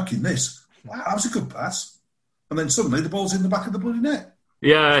 I'm liking this. Wow, that was a good pass. And then suddenly the ball's in the back of the bloody net.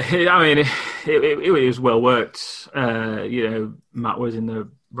 Yeah, I mean, it was well worked. You know, Matt was in the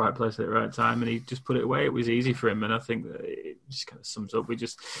right place at the right time, and he just put it away. It was easy for him, and I think that it just kind of sums up.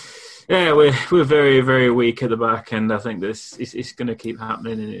 We're very, very weak at the back, and I think this it's going to keep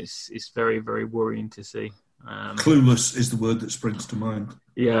happening, and it's very, very worrying to see. Clueless is the word that springs to mind.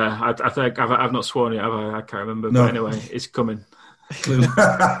 Yeah, I think I've not sworn it, have I? I can't remember. No. But anyway, it's coming.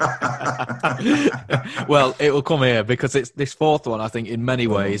 Well, it will come here, because it's this 4th one, I think, in many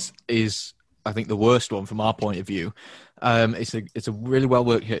ways is, I think, the worst one from our point of view. It's a really well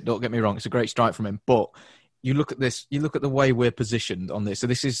worked hit. Don't get me wrong; it's a great strike from him. But you look at this, you look at the way we're positioned on this. So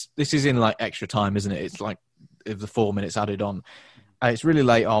this is in like extra time, isn't it? It's like if the 4 minutes added on. It's really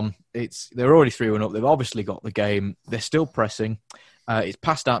late on. They're already 3-1 up. They've obviously got the game. They're still pressing. It's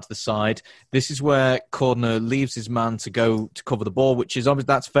passed out to the side. This is where Cordner leaves his man to go to cover the ball, which is obviously,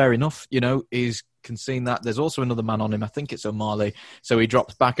 that's fair enough. You know, he's conceding that. There's also another man on him. I think it's O'Malley. So he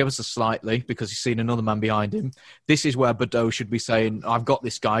drops back ever so slightly because he's seen another man behind him. This is where Bordeaux should be saying, I've got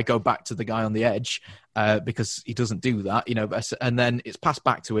this guy, go back to the guy on the edge, because he doesn't do that. You know, and then it's passed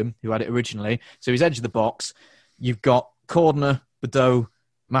back to him, who had it originally. So he's edge of the box. You've got Cordner, Bordeaux,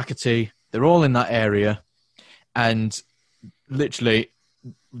 McAtee, they're all in that area, and literally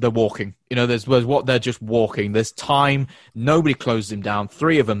they're walking. You know, there's what they're just walking. There's time. Nobody closes him down.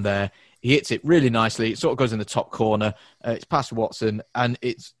 3 of them there. He hits it really nicely. It sort of goes in the top corner. It's past Watson, and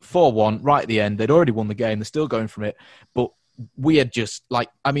it's 4-1 right at the end. They'd already won the game. They're still going from it. But we had just,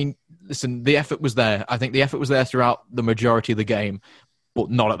 listen, the effort was there. I think the effort was there throughout the majority of the game, but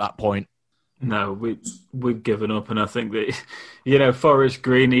not at that point. No, we've given up, and I think that, you know, Forest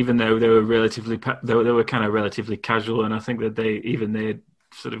Green, even though they were kind of relatively casual, and I think that they'd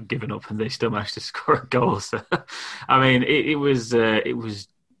sort of given up, and they still managed to score a goal. So, I mean, it was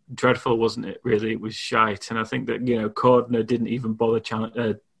dreadful, wasn't it? Really, it was shite. And I think that Cordner didn't even bother kind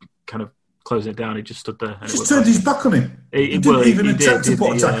of closing it down. He just stood there. He just turned his back on him. He didn't even attempt to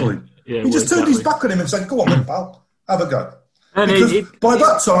put a tackle in. He just turned his back on him and said, "Go on, then, pal, have a go." Because by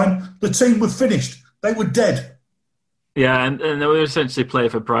that time, the team were finished. They were dead. Yeah, and they were essentially playing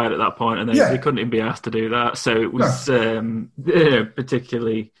for pride at that point, and they couldn't even be asked to do that. So it was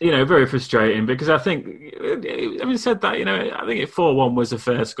particularly, very frustrating because I think, having said that, I think 4-1 was a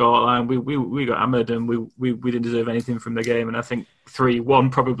fair scoreline. We got hammered and we didn't deserve anything from the game, and I think 3-1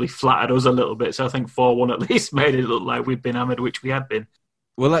 probably flattered us a little bit. So I think 4-1 at least made it look like we'd been hammered, which we had been.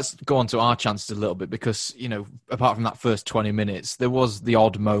 Well, let's go on to our chances a little bit because, apart from that first 20 minutes, there was the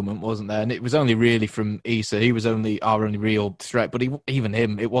odd moment, wasn't there? And it was only really from Issa. He was our only real threat. But even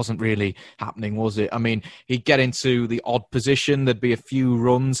him, it wasn't really happening, was it? I mean, he'd get into the odd position. There'd be a few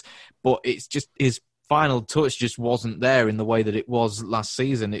runs. But it's just his final touch just wasn't there in the way that it was last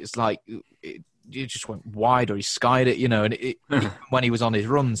season. It's like it just went wide or he skied it, and when he was on his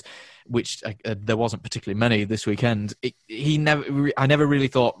runs, which there wasn't particularly many this weekend, I never really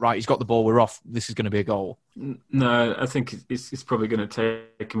thought, right, he's got the ball, we're off, this is going to be a goal. No, I think it's probably going to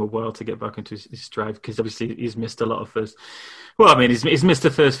take him a while to get back into his stride because obviously he's missed a lot of first. Well, I mean, he's missed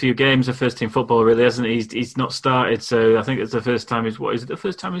the first few games of first team football, really, hasn't he? He's not started, so I think it's the first time. Is it the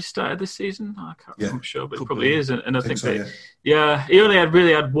first time he's started this season? I can't remember, sure, but it probably is. And I think so, that, he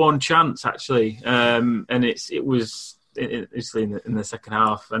only had one chance actually, and it was. In the second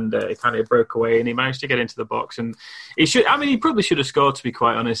half, and he kind of broke away, and he managed to get into the box. And he probably should have scored. To be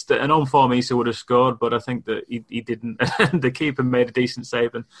quite honest, an on-form Issa would have scored, but I think that he didn't. The keeper made a decent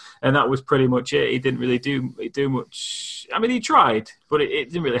save, and that was pretty much it. He didn't really do much. I mean, he tried, but it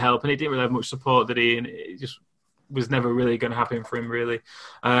didn't really help, and he didn't really have much support. And it just was never really going to happen for him, really.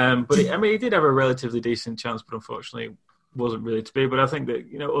 But he did have a relatively decent chance, but unfortunately wasn't really to be. But I think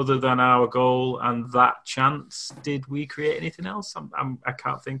that, other than our goal and that chance, did we create anything else? I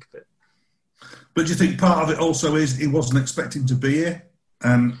can't think of it. But do you think part of it also is he wasn't expecting to be here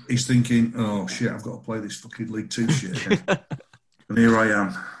and he's thinking, oh shit, I've got to play this fucking League Two shit again. And here I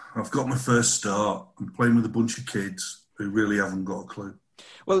am. I've got my first start. I'm playing with a bunch of kids who really haven't got a clue.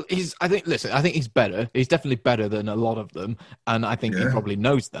 Well, I think he's better. He's definitely better than a lot of them, and I think he probably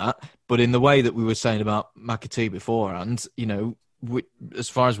knows that. But in the way that we were saying about McAtee beforehand, as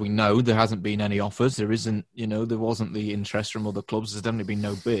far as we know, there hasn't been any offers. There isn't, there wasn't the interest from other clubs. There's definitely been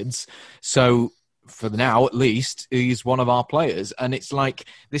no bids. So for now, at least, he's one of our players, and it's like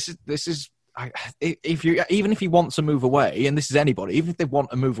this is. Even if he wants to move away, and this is anybody, even if they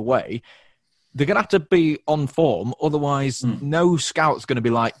want to move away, they're going to have to be on form. Otherwise, no scout's going to be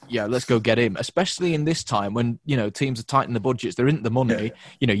like, yeah, let's go get him. Especially in this time when, teams are tightening the budgets. There isn't the money.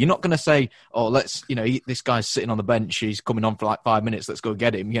 Yeah. You're not going to say, oh, let's, this guy's sitting on the bench. He's coming on for like 5 minutes. Let's go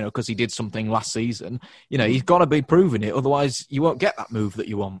get him, because he did something last season. He's got to be proving it. Otherwise, you won't get that move that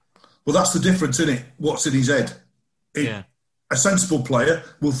you want. Well, that's the difference, isn't it? What's in his head? A sensible player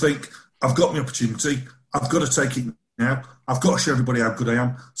will think, I've got my opportunity. I've got to take it now. I've got to show everybody how good I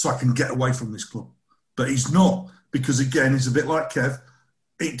am so I can get away from this club. But he's not, because again, he's a bit like Kev.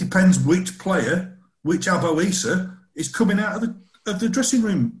 It depends which player, which Abo Issa is coming out of the dressing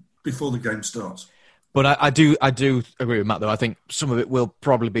room before the game starts. But I do agree with Matt, though. I think some of it will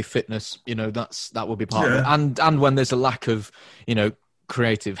probably be fitness. That will be part of it. And when there's a lack of,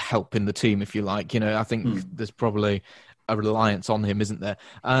 creative help in the team, if you like, I think there's probably a reliance on him, isn't there?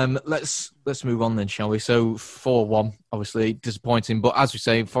 Let's move on then, shall we? So 4-1, obviously disappointing, but as we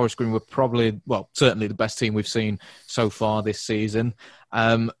say, Forest Green were certainly the best team we've seen so far this season.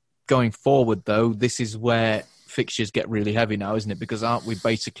 Going forward, though, this is where fixtures get really heavy now, isn't it? Because aren't we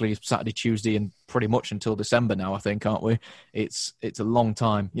basically Saturday, Tuesday, and pretty much until December now? I think, aren't we? It's a long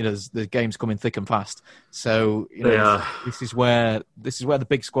time. The games coming thick and fast. So this is where the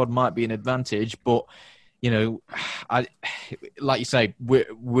big squad might be an advantage, but. Like you say,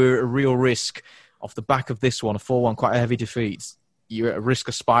 we're a real risk off the back of this one, a 4-1, quite a heavy defeat. You're at a risk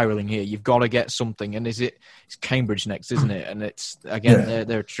of spiralling here. You've got to get something. And it's Cambridge next, isn't it? And it's, again,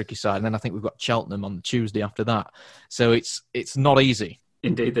 they're a tricky side. And then I think we've got Cheltenham on Tuesday after that. So it's not easy.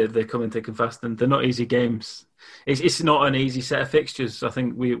 Indeed, they're coming thick and fast, and they're not easy games. It's not an easy set of fixtures. I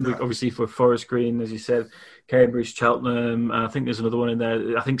think we obviously for Forest Green, as you said, Cambridge, Cheltenham, I think there's another one in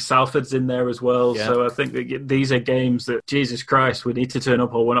there. I think Salford's in there as well. Yeah. So I think that these are games that, Jesus Christ, we need to turn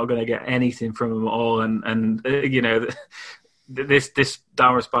up or we're not going to get anything from them at all. And this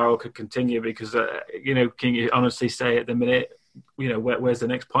downward spiral could continue because, can you honestly say at the minute, where's the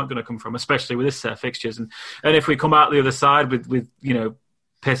next point going to come from, especially with this set of fixtures? And if we come out the other side with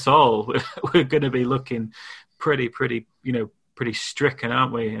piss all, we're going to be looking pretty pretty stricken,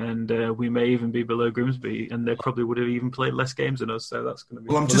 aren't we? And we may even be below Grimsby, and they probably would have even played less games than us. So that's going to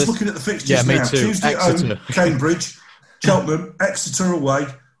be. Well, I'm just looking at the fixtures me now. too. Tuesday at home, Cambridge, Cheltenham, Exeter away,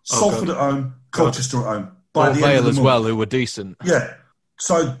 Salford at home, Colchester at home. By the end Vale of the as month. well, who were decent. Yeah.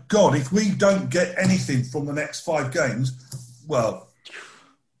 So, God, if we don't get anything from the next 5 games, well,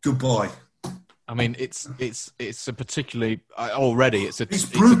 goodbye. I mean, it's a particularly already it's a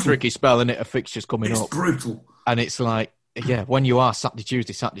tricky spell, isn't it? A fixture's coming up. It's brutal, and it's like, yeah, when you are Saturday,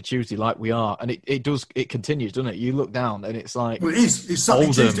 Tuesday, like we are, and it continues, doesn't it? You look down, and it's like, well, it's Saturday,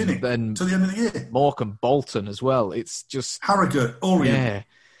 Oldham, Tuesday, isn't it? then till the end of the year. Morecambe, Bolton as well. It's just Harrogate, Orient, yeah.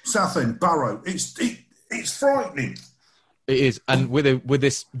 Southend, Barrow. It's frightening. It is, and with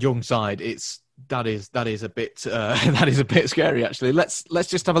this young side, that is a bit scary actually. Let's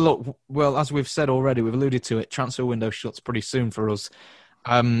just have a look. Well, as we've said already, we've alluded to it. Transfer window shuts pretty soon for us.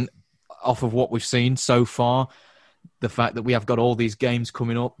 Off of what we've seen so far, the fact that we have got all these games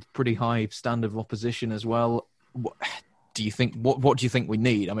coming up, pretty high standard of opposition as well. Do you think what do you think we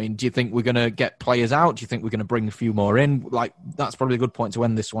need? I mean, do you think we're going to get players out? Do you think we're going to bring a few more in? Like, that's probably a good point to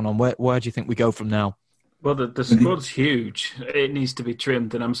end this one on. Where do you think we go from now? Well, the squad's huge. It needs to be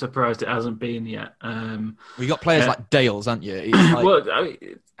trimmed, and I'm surprised it hasn't been yet. We got players like Dales, haven't you? Well, I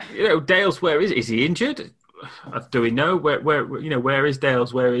mean, Dales, where is he injured? Do we know where is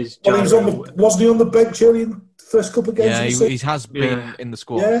Dales? Where is Gyro? Well, wasn't he on the bench early in the first couple of games? Yeah, he has been in the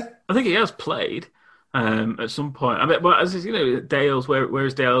squad. Yeah, I think he has played at some point. I mean, well, as you know, Dales, where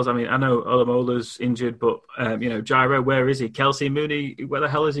is Dales? I mean, I know Olamola's injured, but Gyro, where is he? Kelsey Mooney, where the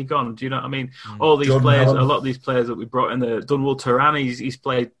hell has he gone? Do you know what I mean? All these Jordan players, Allen. a lot of these players that we brought in, the Dunwall Turan, he's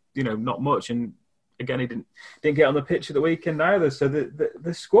played, not much, and again, he didn't get on the pitch at the weekend either. So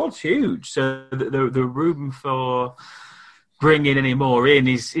the squad's huge. So the room for bringing any more in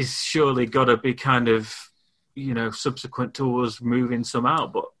is surely got to be kind of subsequent to us moving some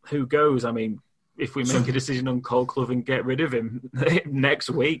out. But who goes? I mean, if we make a decision on Colclough and get rid of him next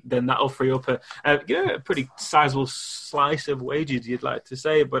week, then that'll free up a pretty sizable slice of wages, you'd like to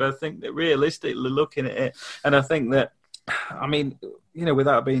say. But I think that realistically looking at it, and I think that, I mean,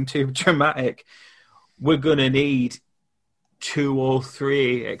 without being too dramatic, we're going to need 2 or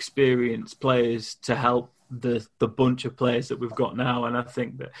 3 experienced players to help the bunch of players that we've got now. And I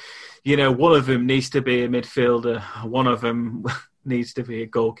think that, one of them needs to be a midfielder. One of them needs to be a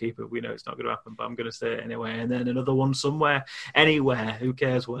goalkeeper. We know it's not going to happen, but I'm going to say it anyway. And then another one somewhere, anywhere, who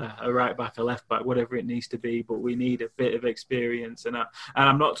cares where, a right back, a left back, whatever it needs to be. But we need a bit of experience. And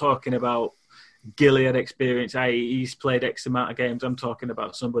I'm not talking about Gilead experience, i.e. he's played X amount of games. I'm talking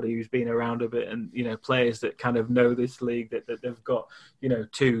about somebody who's been around a bit and, players that kind of know this league, that they've got,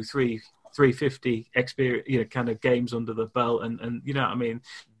 2, 3, 350 experience, kind of games under the belt. And you know what I mean?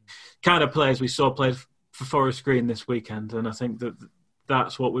 Kind of players we saw played for Forest Green this weekend. And I think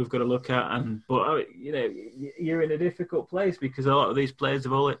that's what we've got to look at. But you're in a difficult place because a lot of these players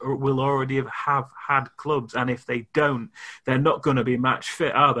will already have had clubs, and if they don't, they're not going to be match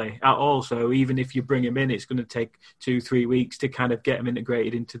fit, are they? At all. So even if you bring them in, it's going to take 2-3 weeks to kind of get them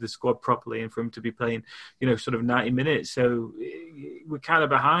integrated into the squad properly, and for them to be playing, sort of 90 minutes. So we're kind of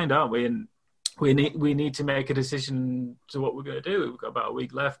behind, aren't we? And we need to make a decision to what we're going to do. We've got about a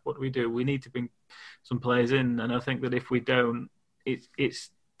week left. What do? We need to bring some players in, and I think that if we don't,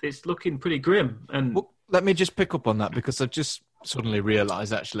 it's looking pretty grim. And well, let me just pick up on that, because I've just suddenly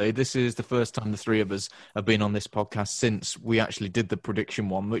realised, actually, this is the first time the three of us have been on this podcast since we actually did the prediction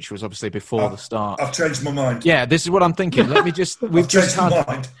one, which was obviously before the start. I've changed my mind. Yeah, this is what I'm thinking. Let me just we've just had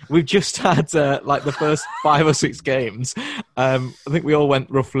like the first 5 or 6 games. I think we all went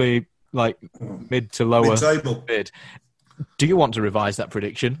roughly like mid to lower Mid-table. bid. Do you want to revise that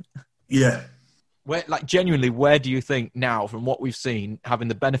prediction? Yeah. Genuinely, where do you think now, from what we've seen, having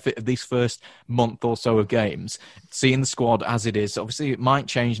the benefit of these first month or so of games, seeing the squad as it is, obviously it might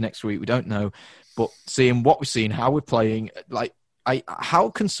change next week, we don't know, but seeing what we've seen, how we're playing, how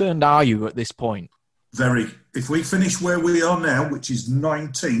concerned are you at this point? Very. If we finish where we are now, which is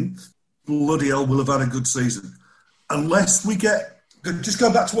 19th, bloody hell, we'll have had a good season. Unless we get... Just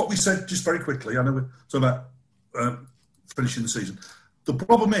go back to what we said just very quickly. I know we're talking about finishing the season. The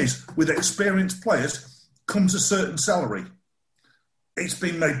problem is, with experienced players comes a certain salary. It's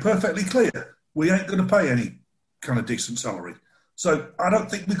been made perfectly clear. We ain't going to pay any kind of decent salary. So I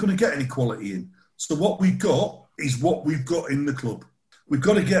don't think we're going to get any quality in. So what we've got is what we've got in the club. We've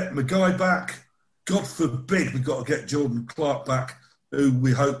got to get Maguire back. God forbid we've got to get Jordan Clark back, who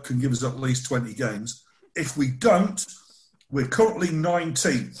we hope can give us at least 20 games. If we don't, we're currently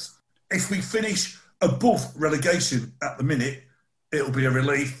 19th. If we finish above relegation at the minute, it'll be a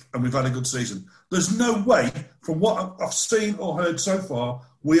relief and we've had a good season. There's no way, from what I've seen or heard so far,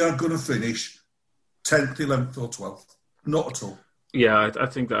 we are going to finish 10th, 11th or 12th. Not at all. Yeah, I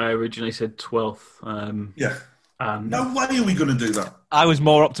think that I originally said 12th. Yeah. No way are we going to do that. I was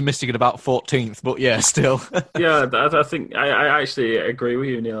more optimistic at about 14th, but yeah, still. Yeah, I think I actually agree with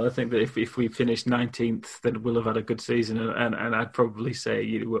you, Neil. I think that if we finish 19th, then we'll have had a good season, and I'd probably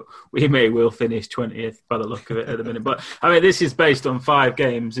say we may well finish 20th by the look of it at the minute. But I mean, this is based on 5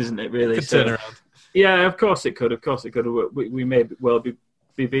 games, isn't it? Really, could turn around. Yeah, of course it could. Of course it could. We may well be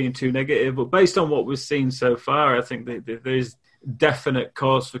being too negative, but based on what we've seen so far, I think that there's definite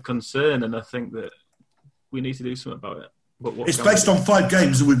cause for concern, and I think that we need to do something about it. But it's based on 5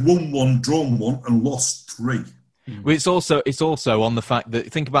 games, and we've won 1, drawn 1, and lost 3. Well, it's also on the fact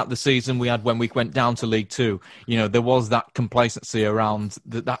that, think about the season we had when we went down to League Two. You know, there was that complacency around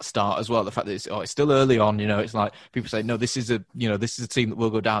that start as well. The fact that it's still early on. You know, it's like people say, no, this is a team that will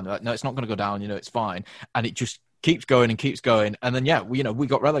go down. They're like, no, it's not going to go down. You know, it's fine, and it just keeps going, and then we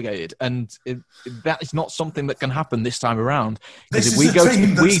got relegated, and that is not something that can happen this time around. Because if we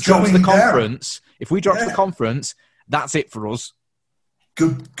drop to the conference, that's it for us.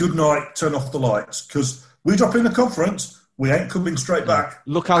 Good night. Turn off the lights, because we drop in the conference, we ain't coming straight back.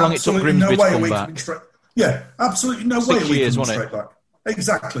 Look how long it took Grimsby to come back. Yeah, absolutely no way we coming straight back.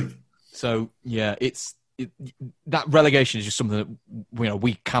 Exactly. So yeah, that relegation is just something that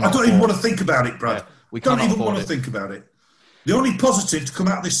we cannot. I don't even want to think about it, Brad. Yeah, we don't even want to think about it. The only positive to come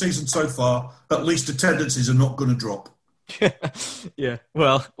out of this season so far, at least attendances are not going to drop. Yeah.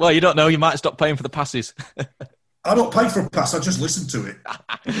 Well, you don't know. You might stop paying for the passes. I don't pay for a pass. I just listen to it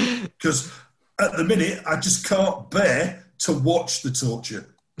because at the minute I just can't bear to watch the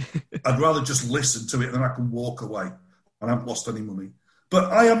torture. I'd rather just listen to it than I can walk away, and I haven't lost any money.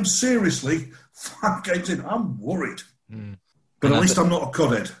 But I am seriously 5 games in. I'm worried, but at least I'm not a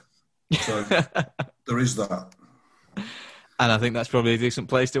codhead. So there is that. And I think that's probably a decent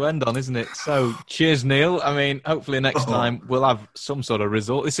place to end on, isn't it? So, cheers, Neil. I mean, hopefully next time we'll have some sort of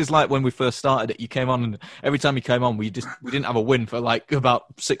result. This is like when we first started it. You came on, and every time you came on, we didn't have a win for like about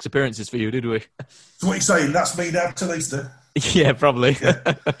 6 appearances for you, did we? So what you're saying, that's me now till Easter? Yeah, probably. Yeah.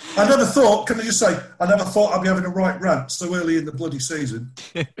 I never thought, can I just say, I'd be having a right rant so early in the bloody season.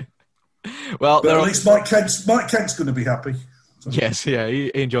 Well, but at least Mike Kent's going to be happy. So. Yes, yeah, he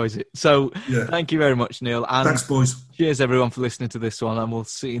enjoys it. So, Thank you very much, Neil. And thanks, boys. Cheers, everyone, for listening to this one. And we'll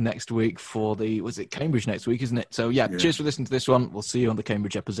see you next week for was it Cambridge next week, isn't it? So, cheers for listening to this one. We'll see you on the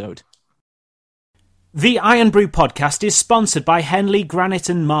Cambridge episode. The Iron Brew podcast is sponsored by Henley Granite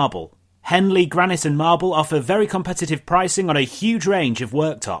and Marble. Henley Granite and Marble offer very competitive pricing on a huge range of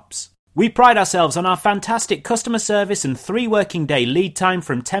worktops. We pride ourselves on our fantastic customer service and 3 working day lead time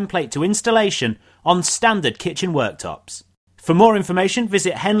from template to installation on standard kitchen worktops. For more information,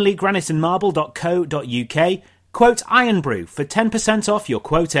 visit henleygraniteandmarble.co.uk, quote Iron Brew for 10% off your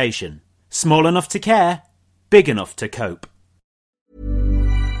quotation. Small enough to care, big enough to cope.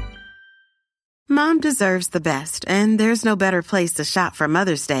 Mom deserves the best, and there's no better place to shop for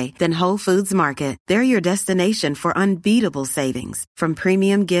Mother's Day than Whole Foods Market. They're your destination for unbeatable savings, from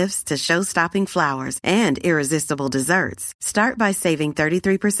premium gifts to show-stopping flowers and irresistible desserts. Start by saving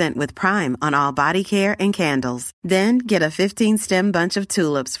 33% with Prime on all body care and candles. Then get a 15-stem bunch of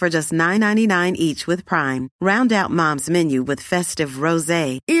tulips for just $9.99 each with Prime. Round out Mom's menu with festive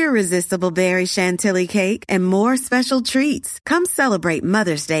rosé, irresistible berry chantilly cake, and more special treats. Come celebrate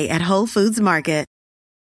Mother's Day at Whole Foods Market.